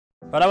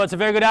Righto, it's a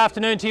very good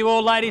afternoon to you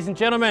all, ladies and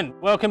gentlemen.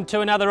 Welcome to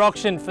another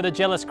auction for the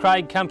Jellis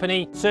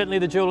Company. Certainly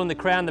the jewel in the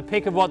crown, the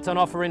pick of what's on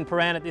offer in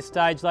Prahran at this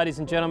stage, ladies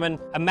and gentlemen.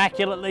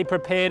 Immaculately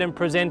prepared and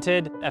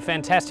presented. A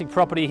fantastic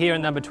property here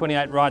in number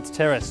 28 Wrights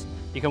Terrace.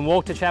 You can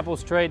walk to Chapel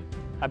Street,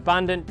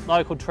 abundant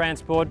local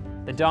transport,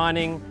 the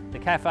dining, the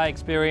cafe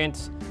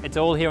experience. It's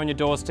all here on your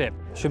doorstep.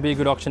 Should be a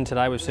good auction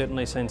today. We've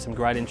certainly seen some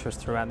great interest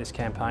throughout this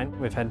campaign.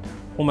 We've had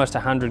almost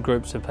 100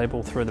 groups of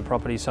people through the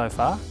property so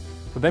far.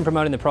 We've been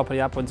promoting the property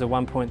upwards of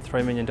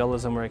 $1.3 million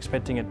and we're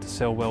expecting it to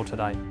sell well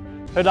today.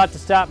 Who'd like to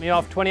start me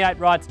off? 28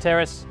 Wrights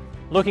Terrace,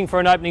 looking for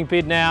an opening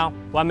bid now.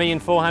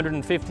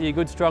 $1,450,000, a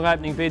good strong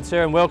opening bid,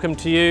 sir, and welcome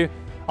to you.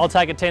 I'll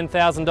take a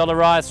 $10,000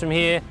 rise from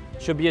here.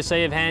 Should be a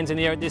sea of hands in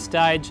the air at this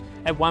stage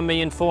at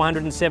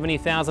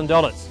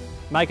 $1,470,000.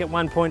 Make it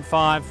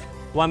 1.5,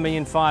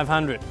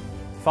 $1,500,000.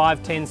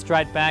 510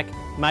 straight back,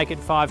 make it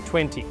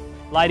 520.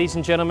 Ladies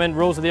and gentlemen,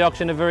 rules of the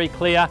auction are very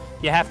clear.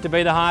 You have to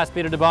be the highest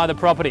bidder to buy the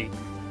property.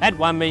 At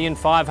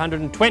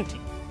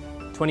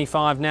 $1,520,000.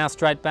 25 now,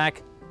 straight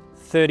back,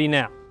 30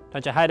 now.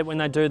 Don't you hate it when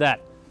they do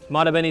that?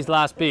 Might have been his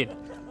last bid.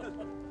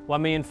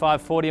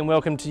 $1,540,000 and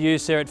welcome to you,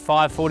 sir, at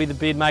 540 the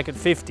bid, make it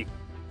 50.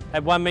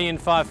 At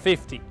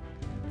 $1,550,000.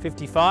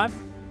 55,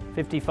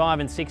 55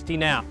 and 60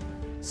 now.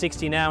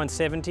 60 now and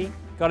 70.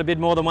 Got a bid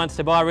more than once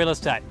to buy real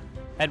estate.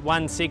 At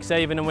 1.6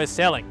 even and we're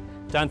selling.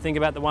 Don't think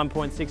about the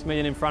 1.6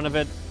 million in front of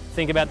it.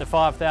 Think about the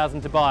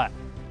 5,000 to buy it.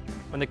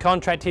 When the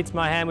contract hits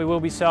my hand, we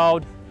will be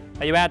sold.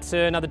 Are you out,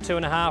 sir? Another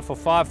 2.5 or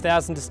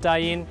 5,000 to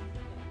stay in?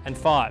 And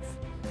 5.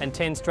 And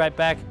 10 straight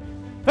back.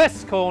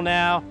 First call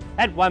now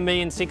at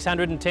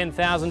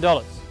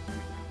 $1,610,000.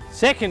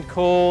 Second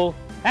call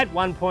at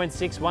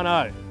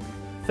 1.610.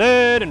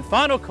 Third and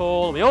final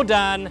call. We all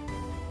done.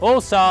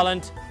 All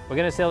silent. We're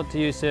going to sell it to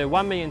you, sir.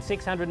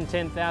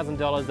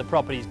 $1,610,000. The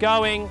property's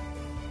going.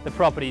 The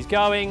property's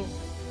going.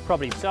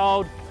 Property's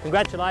sold.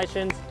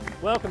 Congratulations.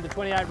 Welcome to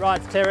 28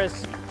 Wrights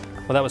Terrace.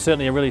 Well, that was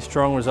certainly a really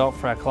strong result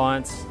for our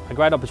clients. A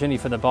great opportunity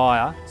for the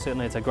buyer.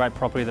 Certainly it's a great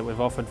property that we've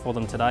offered for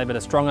them today, but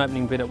a strong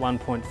opening bid at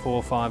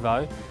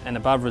 1.450 and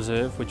above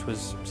reserve, which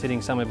was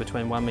sitting somewhere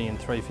between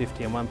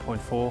 1,350,000 and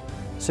 1.4,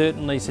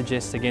 certainly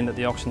suggests again that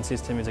the auction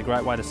system is a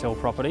great way to sell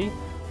property.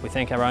 We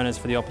thank our owners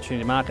for the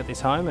opportunity to market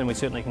this home and we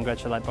certainly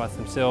congratulate both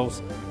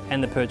themselves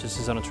and the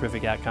purchasers on a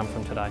terrific outcome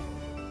from today.